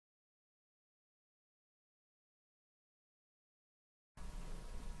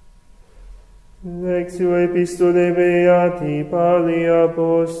Lectio epistolae beati Pauli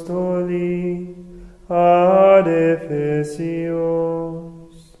apostoli ad Efesios.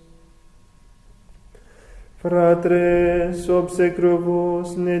 Fratres, obsecro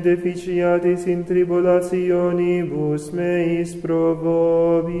vos ne deficiatis in tribulationibus meis pro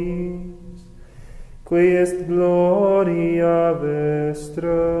vobis, qui est gloria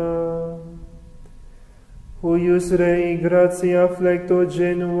vestra. Huius rei gratia flecto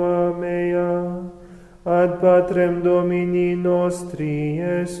genua mea, ad Patrem Domini nostri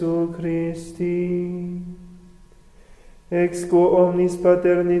Iesu Christi, ex quo omnis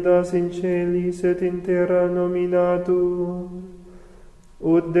paternitas in celis et in terra nominatur,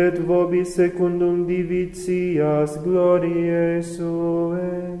 ut det vobis secundum divitias gloriae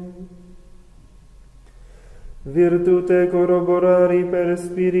suae, virtute corroborari per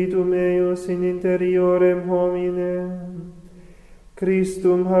spiritum eius in interiorem hominem,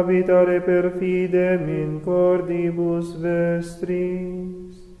 Christum habitare per fidem in cordibus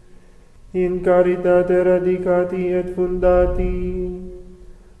vestris, in caritate radicati et fundati,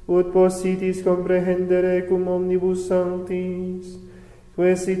 ut possitis comprehendere cum omnibus sanctis,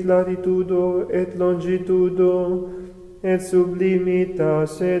 quesit latitudo et longitudo, et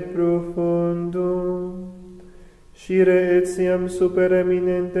sublimitas et profundum, scire etiam super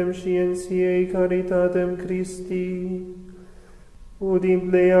eminentem scientiae caritatem Christi, ut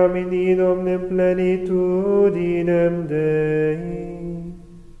impleamin in omnem plenitudinem Dei.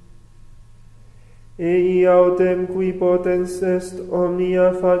 Ei autem qui potens est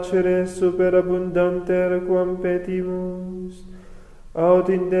omnia facere superabundanter quam petimus, aut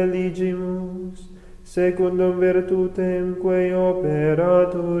intelligimus, secundum virtutem quae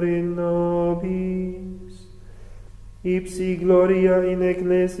operatur in nobis, ipsi gloria in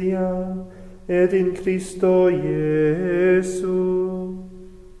Ecclesia et in Christo Iesu,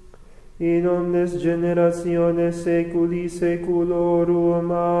 in omnes generationes saeculi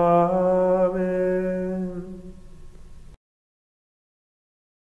saeculorum. Amen.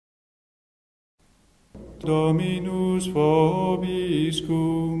 Dominus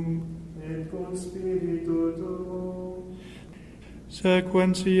vobiscum, Et cum spiritu tuo.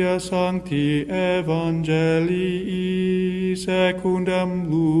 Sequentia Sancti Evangelii secundam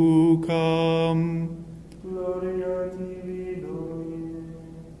Lucam. Gloria tibi, Domine.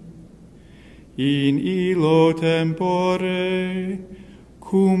 In illo tempore,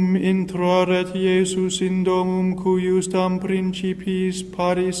 cum intraret Iesus in domum cuius tam principis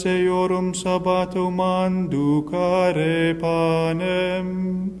Pariseorum sabbato manducare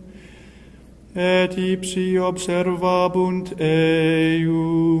panem, et ipsi observabunt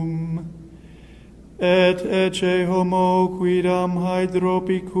eum, et ecce homo quidam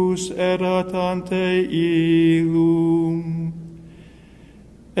hydropicus erat ante illum.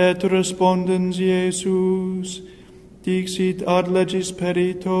 Et respondens Iesus, dixit ad legis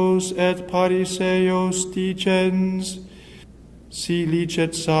peritos et Pariseos dicens, si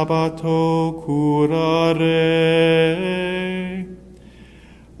licet sabbato curare,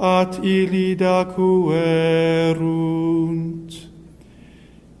 at illi dacuerunt.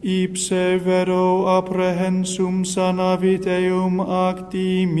 Ipse vero apprehensum sanavit eum ac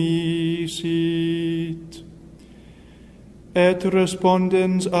dimisit. Et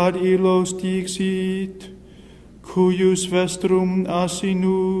respondens ad illos dixit, cuius vestrum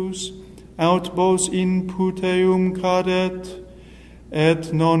asinus aut bos in puteum cadet,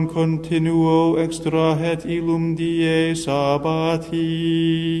 et non continuo extrahet illum die sabbati,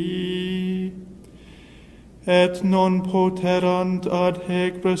 et non poterant ad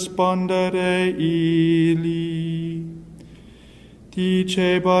hec respondere illi.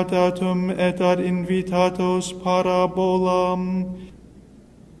 Dicebat atum et ad invitatos parabolam,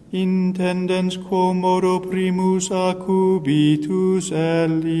 intendens quo modo primus a cubitus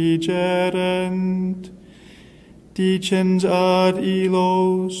eligerent, dicens ad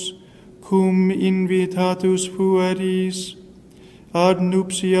illos, cum invitatus fueris, ad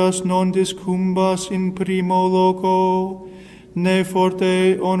nuptias non discumbas in primo loco, ne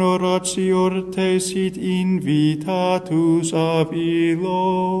forte honoratior te sit invitatus ab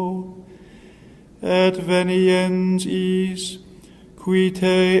illo, et veniens is, qui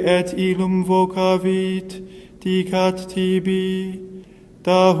te et illum vocavit, dicat tibi,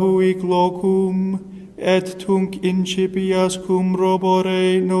 da huic locum, et tunc incipias cum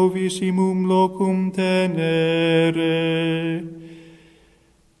robore novissimum locum tenere.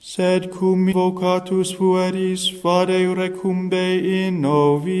 Sed cum vocatus fueris vade recumbe in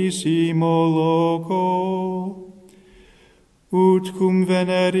novissimo loco, ut cum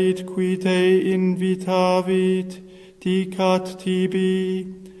venerit qui te invitavit, dicat tibi,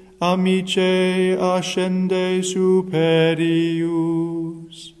 amice ascende superius.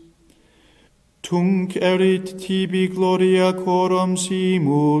 Tunc erit tibi gloria coram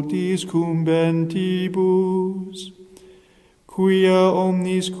simul discumbentibus, quia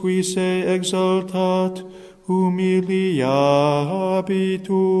omnis qui se exaltat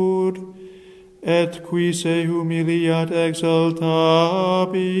humiliabitur, et qui se humiliat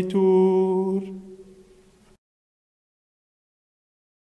exaltabitur.